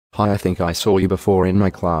Hi, I think I saw you before in my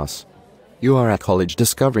class. You are a college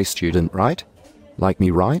discovery student, right? Like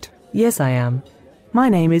me, right? Yes, I am. My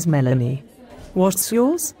name is Melanie. What's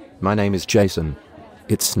yours? My name is Jason.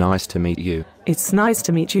 It's nice to meet you. It's nice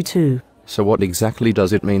to meet you too. So what exactly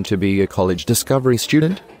does it mean to be a college discovery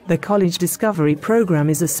student? The College Discovery Program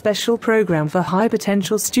is a special program for high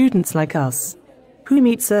potential students like us, who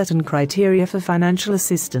meet certain criteria for financial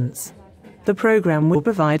assistance. The program will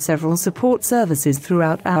provide several support services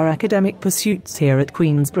throughout our academic pursuits here at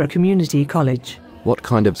Queensborough Community College. What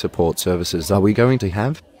kind of support services are we going to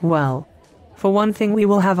have? Well, for one thing, we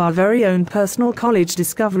will have our very own personal college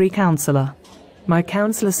discovery counselor. My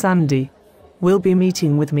counselor Sandy will be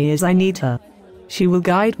meeting with me as I need her. She will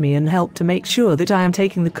guide me and help to make sure that I am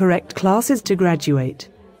taking the correct classes to graduate.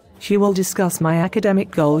 She will discuss my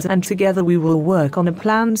academic goals, and together we will work on a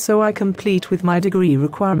plan so I complete with my degree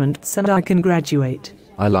requirements and I can graduate.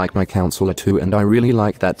 I like my counselor too, and I really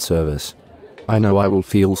like that service. I know I will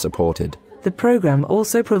feel supported. The program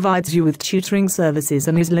also provides you with tutoring services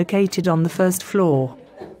and is located on the first floor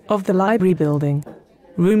of the library building,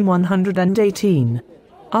 room 118.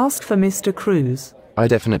 Ask for Mr. Cruz. I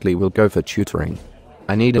definitely will go for tutoring.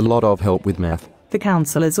 I need a lot of help with math. The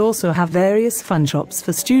counselors also have various fun shops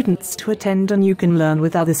for students to attend, and you can learn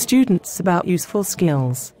with other students about useful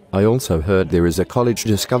skills. I also heard there is a college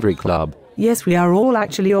discovery club. Yes, we are all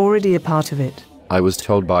actually already a part of it. I was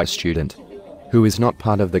told by a student who is not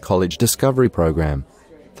part of the college discovery program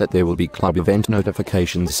that there will be club event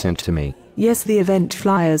notifications sent to me. Yes, the event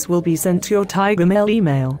flyers will be sent to your Tiger Mail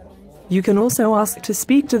email. You can also ask to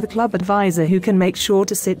speak to the club advisor, who can make sure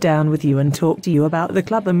to sit down with you and talk to you about the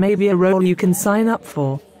club and maybe a role you can sign up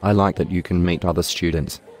for. I like that you can meet other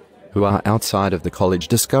students who are outside of the college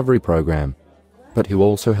discovery program, but who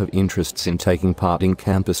also have interests in taking part in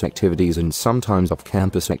campus activities and sometimes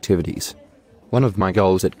off-campus activities. One of my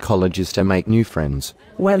goals at college is to make new friends.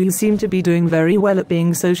 Well, you seem to be doing very well at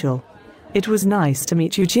being social. It was nice to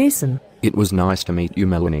meet you, Jason. It was nice to meet you,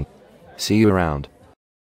 Melanie. See you around.